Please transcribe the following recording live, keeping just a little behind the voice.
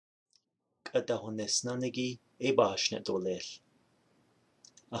dahoneesnánígíí hashne dóléil.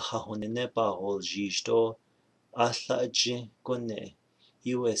 A honinééh ba hoolzhiizh dó ashdladi góne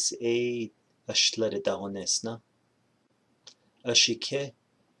USA ashdladi dahoneesná. Ashiiké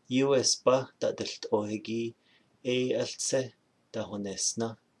US ba Dinék'ehjí áłtsé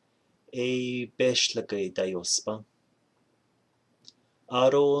dahoneesná béésh łigai dayoosbá.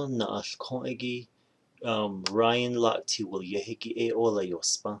 Áádóó ná'áłkó Ryan Lochte wolyéhígíí óola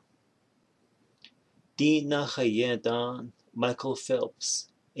yoosbá. Dinék'ehjí dan Michael Phelps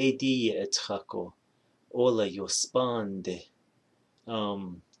dayoosbá óola yoosbá de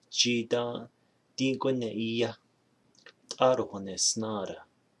dan Dinék'ehjí honeesná.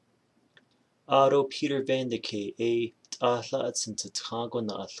 Áádóó Peter Vandekay dálad san go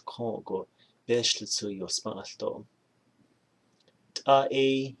ná'áłkó go béésh yoosbá Áádóó.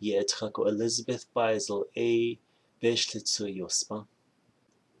 Go Elizabeth Beisel béésh yoosbá.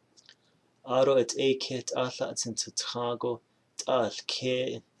 Áádóó ké dálad san go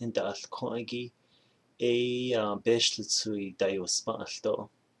á'áłké da'áłkó béésh dayoosbá Áádóó.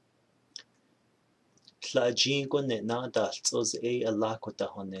 Tlaidín góne nádalts alako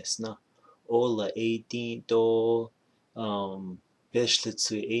dahoneesná óola dín dó béésh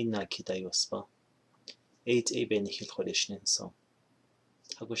ná dayoosbá. Béin hill choirisnin so.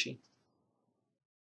 Hagoshi.